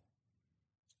God,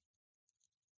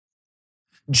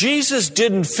 Jesus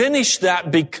didn't finish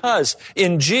that because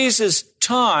in Jesus'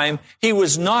 time, he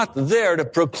was not there to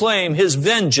proclaim his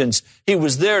vengeance. He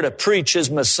was there to preach his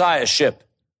messiahship.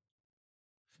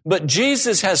 But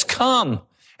Jesus has come,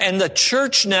 and the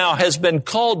church now has been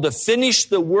called to finish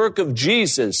the work of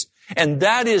Jesus, and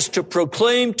that is to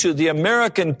proclaim to the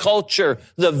American culture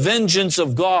the vengeance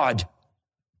of God.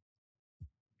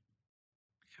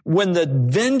 When the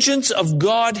vengeance of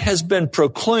God has been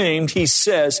proclaimed, he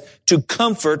says, to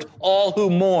comfort all who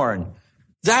mourn.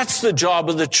 That's the job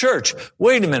of the church.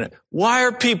 Wait a minute. Why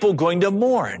are people going to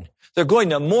mourn? They're going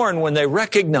to mourn when they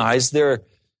recognize their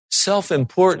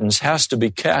self-importance has to be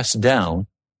cast down,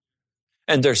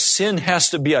 and their sin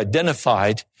has to be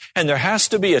identified, and there has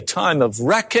to be a time of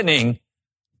reckoning.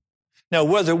 Now,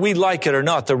 whether we like it or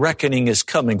not, the reckoning is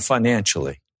coming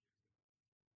financially.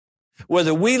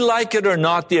 Whether we like it or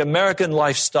not, the American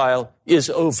lifestyle is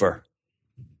over.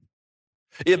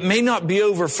 It may not be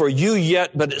over for you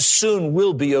yet, but it soon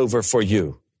will be over for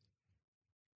you.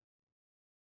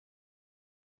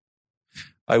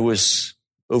 I was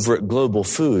over at Global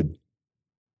Food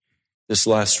this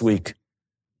last week.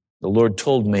 The Lord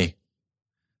told me,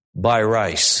 buy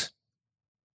rice.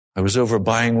 I was over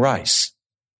buying rice.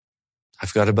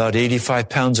 I've got about 85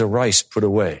 pounds of rice put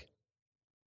away.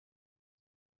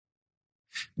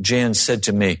 Jan said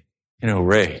to me,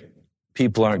 Ray,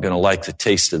 people aren't going to like the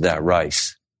taste of that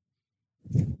rice.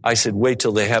 I said, wait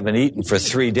till they haven't eaten for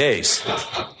 3 days.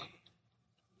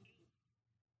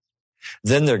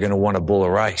 Then they're going to want a bowl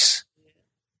of rice.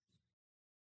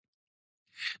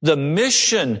 The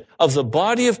mission of the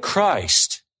body of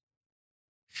Christ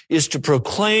is to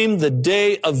proclaim the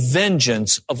day of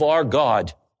vengeance of our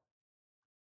God.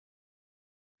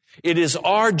 It is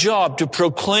our job to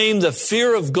proclaim the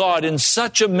fear of God in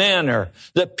such a manner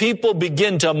that people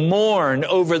begin to mourn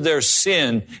over their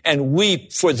sin and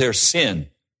weep for their sin.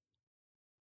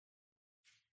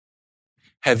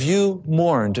 Have you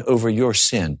mourned over your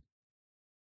sin?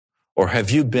 Or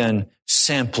have you been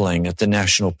sampling at the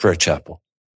National Prayer Chapel?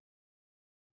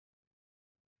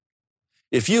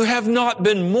 If you have not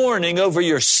been mourning over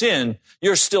your sin,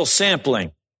 you're still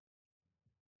sampling.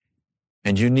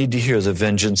 And you need to hear the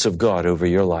vengeance of God over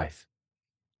your life.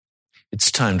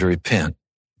 It's time to repent.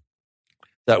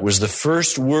 That was the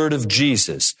first word of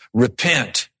Jesus.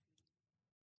 Repent.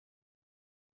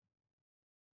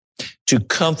 To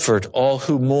comfort all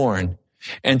who mourn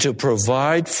and to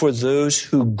provide for those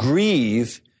who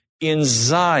grieve in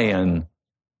Zion.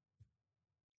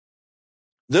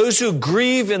 Those who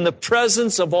grieve in the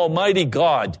presence of Almighty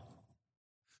God,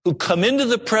 who come into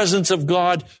the presence of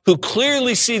God, who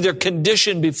clearly see their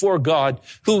condition before God,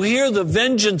 who hear the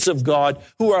vengeance of God,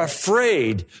 who are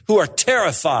afraid, who are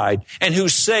terrified, and who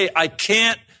say, I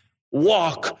can't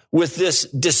walk with this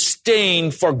disdain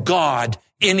for God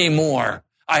anymore.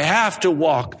 I have to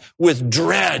walk with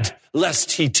dread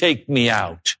lest he take me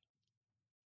out.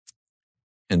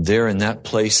 And there in that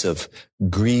place of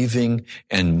grieving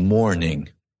and mourning,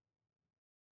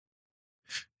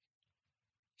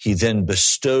 he then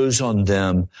bestows on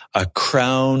them a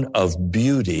crown of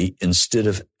beauty instead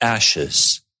of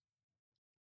ashes.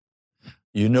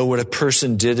 You know what a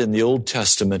person did in the Old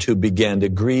Testament who began to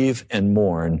grieve and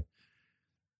mourn?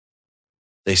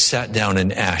 They sat down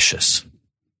in ashes.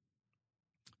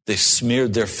 They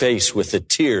smeared their face with the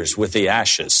tears, with the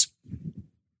ashes.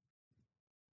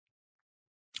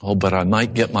 Oh, but I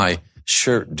might get my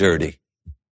shirt dirty.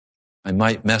 I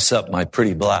might mess up my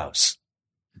pretty blouse.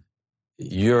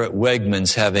 You're at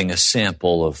Wegmans having a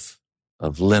sample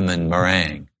of lemon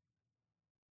meringue.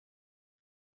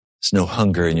 There's no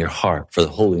hunger in your heart for the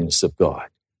holiness of God.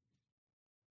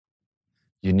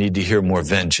 You need to hear more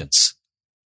vengeance.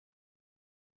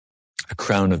 A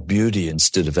crown of beauty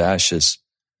instead of ashes.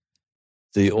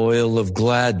 The oil of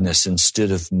gladness instead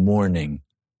of mourning.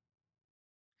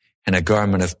 And a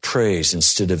garment of praise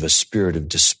instead of a spirit of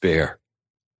despair.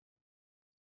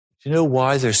 Do you know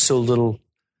why there's so little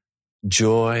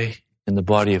joy in the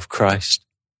body of Christ?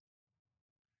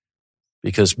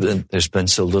 Because there's been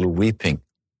so little weeping.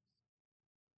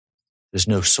 There's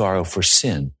no sorrow for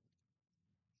sin.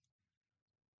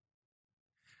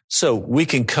 So we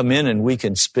can come in and we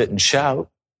can spit and shout.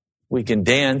 We can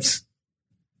dance.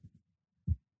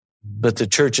 But the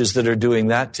churches that are doing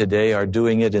that today are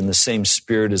doing it in the same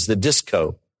spirit as the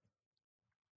disco.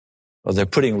 Well, they're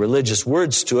putting religious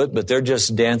words to it, but they're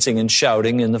just dancing and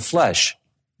shouting in the flesh.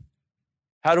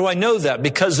 How do I know that?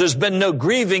 Because there's been no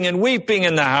grieving and weeping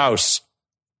in the house.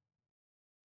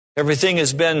 Everything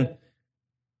has been,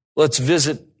 let's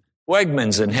visit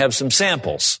Wegmans and have some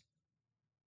samples.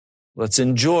 Let's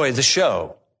enjoy the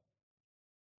show.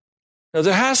 Now,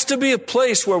 there has to be a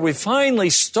place where we finally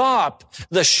stop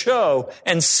the show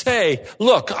and say,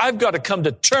 look, I've got to come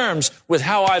to terms with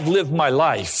how I've lived my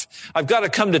life. I've got to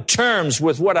come to terms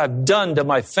with what I've done to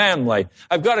my family.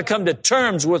 I've got to come to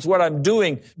terms with what I'm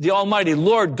doing, the Almighty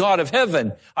Lord God of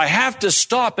heaven. I have to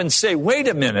stop and say, wait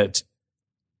a minute.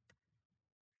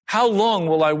 How long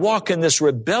will I walk in this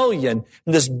rebellion,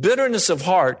 and this bitterness of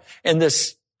heart, and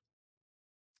this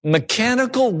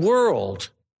mechanical world?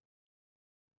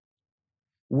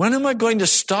 When am I going to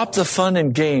stop the fun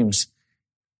and games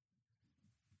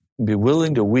and be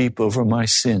willing to weep over my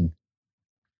sin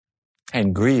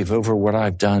and grieve over what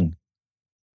I've done?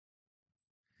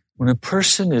 When a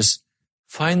person is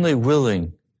finally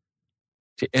willing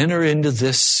to enter into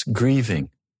this grieving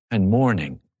and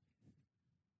mourning,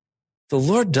 the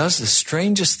Lord does the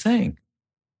strangest thing.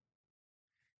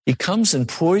 He comes and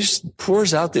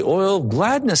pours out the oil of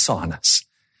gladness on us.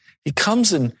 He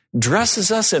comes and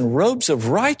dresses us in robes of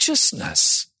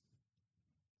righteousness.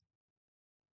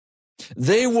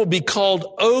 They will be called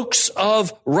oaks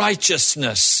of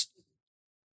righteousness,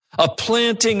 a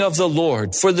planting of the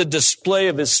Lord for the display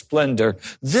of His splendor.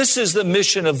 This is the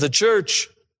mission of the church.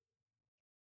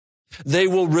 They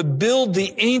will rebuild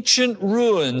the ancient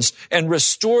ruins and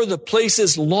restore the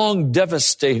places long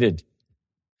devastated.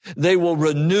 They will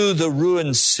renew the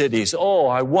ruined cities. Oh,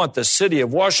 I want the city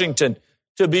of Washington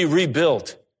to be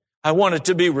rebuilt. I want it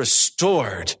to be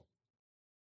restored.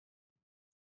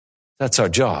 That's our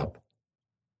job.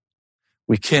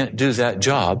 We can't do that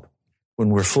job when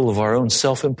we're full of our own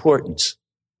self-importance.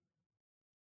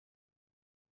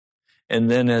 And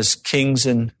then as kings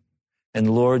and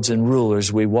lords and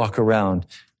rulers, we walk around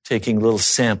taking little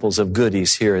samples of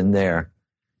goodies here and there,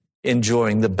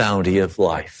 enjoying the bounty of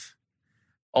life,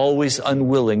 always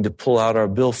unwilling to pull out our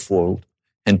billfold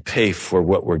and pay for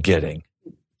what we're getting.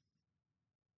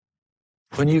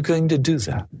 When are you going to do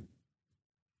that?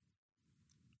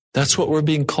 That's what we're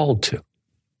being called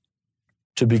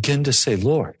to begin to say,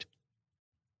 Lord,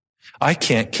 I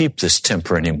can't keep this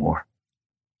temper anymore.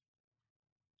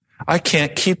 I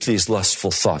can't keep these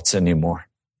lustful thoughts anymore.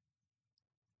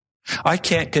 I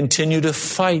can't continue to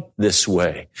fight this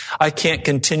way. I can't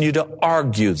continue to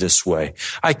argue this way.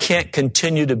 I can't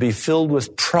continue to be filled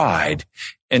with pride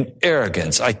and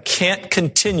arrogance. I can't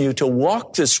continue to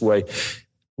walk this way.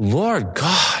 Lord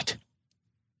God,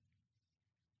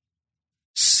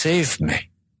 save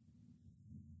me.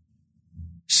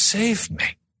 Save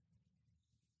me.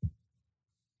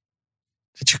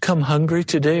 Did you come hungry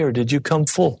today or did you come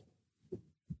full?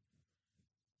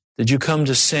 Did you come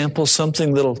to sample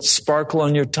something that'll sparkle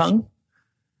on your tongue?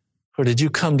 Or did you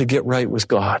come to get right with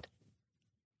God?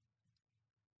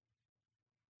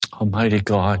 Almighty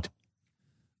God,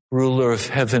 ruler of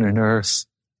heaven and earth,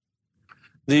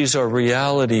 these are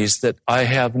realities that I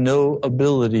have no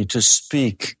ability to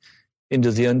speak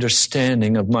into the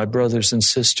understanding of my brothers and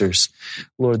sisters.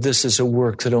 Lord, this is a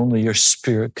work that only your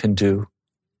Spirit can do.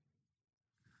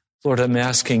 Lord, I'm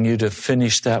asking you to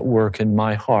finish that work in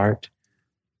my heart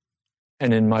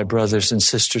and in my brothers and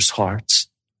sisters' hearts.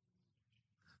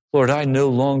 Lord, I no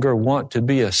longer want to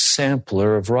be a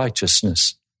sampler of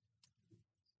righteousness.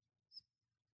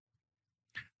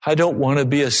 I don't want to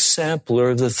be a sampler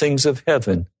of the things of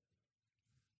heaven.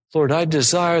 Lord, I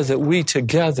desire that we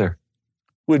together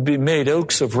would be made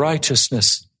oaks of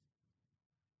righteousness,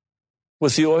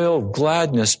 with the oil of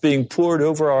gladness being poured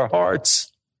over our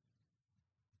hearts.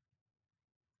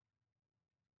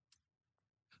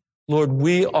 Lord,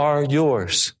 we are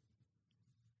yours.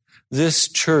 This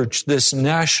church, this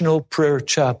National Prayer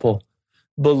Chapel,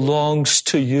 belongs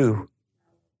to you.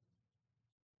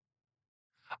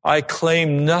 I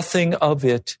claim nothing of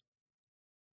it.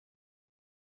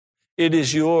 It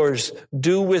is yours.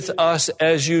 Do with us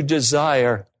as you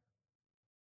desire.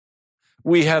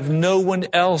 We have no one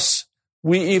else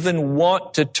we even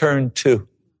want to turn to.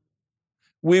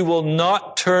 We will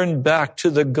not turn back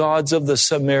to the gods of the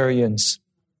Sumerians.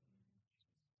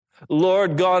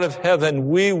 Lord God of heaven,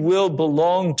 we will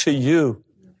belong to you.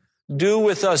 Do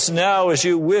with us now as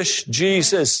you wish,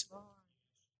 Jesus.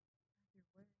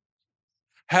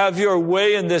 Have your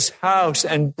way in this house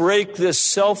and break this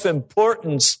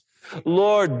self-importance.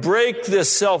 Lord, break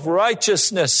this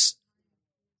self-righteousness,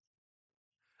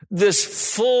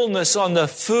 this fullness on the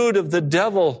food of the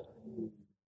devil.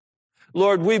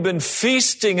 Lord, we've been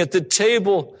feasting at the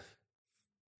table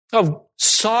of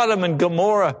Sodom and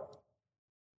Gomorrah.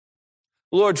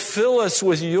 Lord, fill us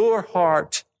with your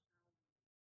heart.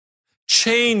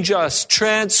 Change us,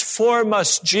 transform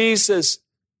us, Jesus.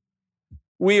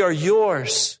 We are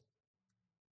yours.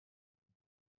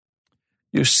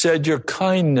 You said your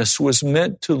kindness was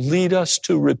meant to lead us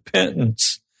to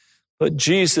repentance. But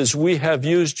Jesus, we have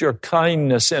used your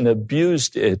kindness and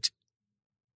abused it.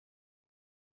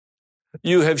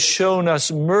 You have shown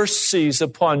us mercies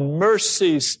upon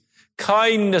mercies,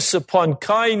 kindness upon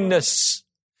kindness,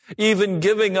 even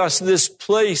giving us this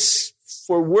place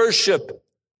for worship.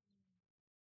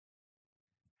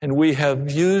 And we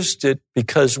have used it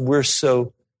because we're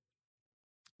so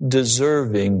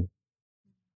deserving,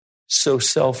 so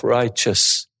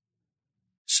self-righteous,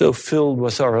 so filled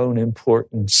with our own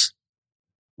importance.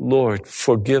 Lord,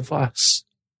 forgive us.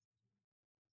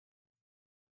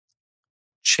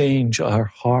 Change our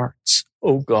hearts,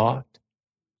 O God.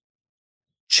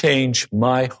 Change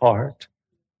my heart,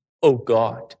 O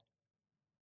God.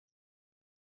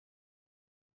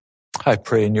 I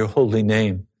pray in your holy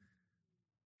name.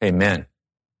 Amen.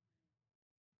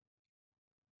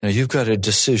 Now you've got a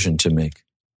decision to make.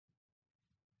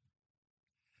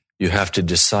 You have to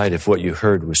decide if what you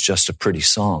heard was just a pretty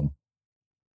song.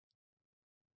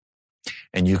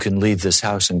 And you can leave this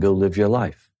house and go live your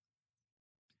life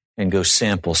and go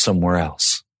sample somewhere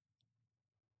else.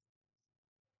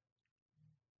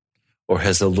 Or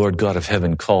has the Lord God of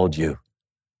heaven called you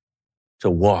to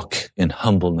walk in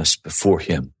humbleness before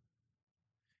him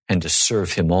and to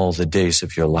serve him all the days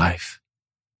of your life,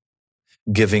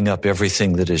 giving up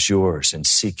everything that is yours and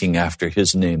seeking after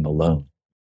his name alone?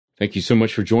 Thank you so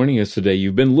much for joining us today.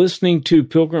 You've been listening to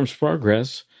Pilgrim's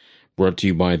Progress, brought to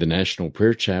you by the National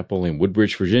Prayer Chapel in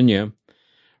Woodbridge, Virginia.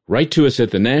 Write to us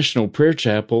at the National Prayer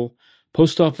Chapel,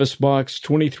 Post Office Box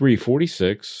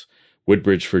 2346,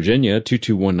 Woodbridge, Virginia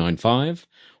 22195,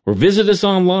 or visit us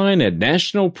online at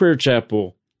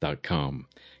nationalprayerchapel.com.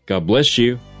 God bless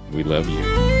you. We love you.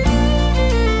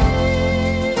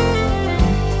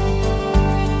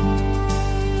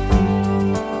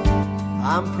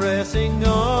 I'm pressing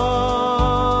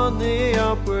on the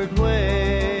upward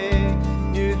way,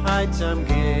 new heights I'm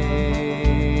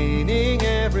gaining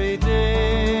every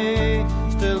day,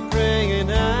 still praying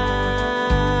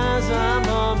as I'm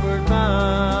onward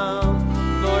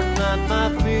bound. Lord, plant my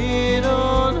feet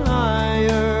on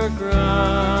higher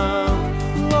ground.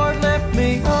 Lord, lift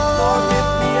me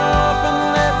up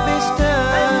and let me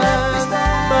stand,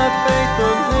 by faith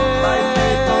on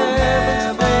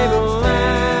heaven's table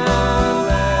land, a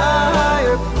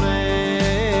higher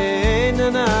plane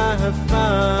than I have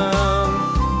found.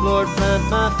 Lord, plant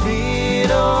my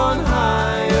feet on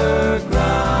higher ground.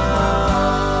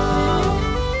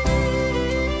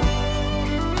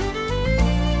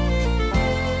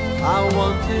 I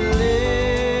want to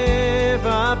live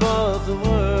above the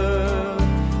world,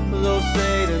 though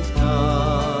Satan's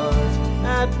taunts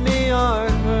at me are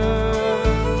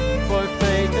heard. For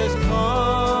faith has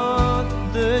caught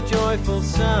the joyful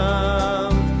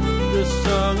sound, the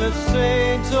song of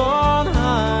saints on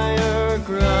higher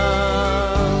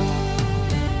ground.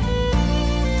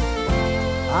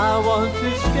 I want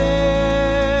to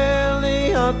scale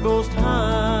the utmost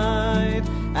height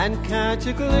and catch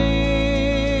a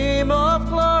gleam of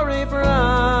glory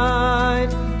bright,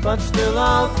 but still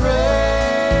I'll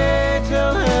pray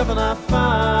till heaven I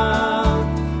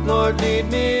found. Lord, lead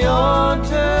me on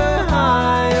to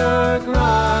higher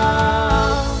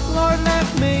ground. Lord,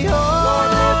 lift me up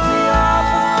and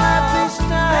let me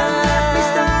stand,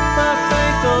 by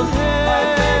faith on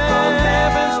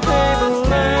heaven's table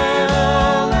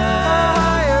land, a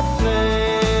higher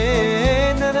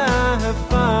plane than I have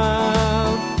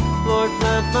found. Lord,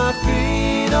 plant my feet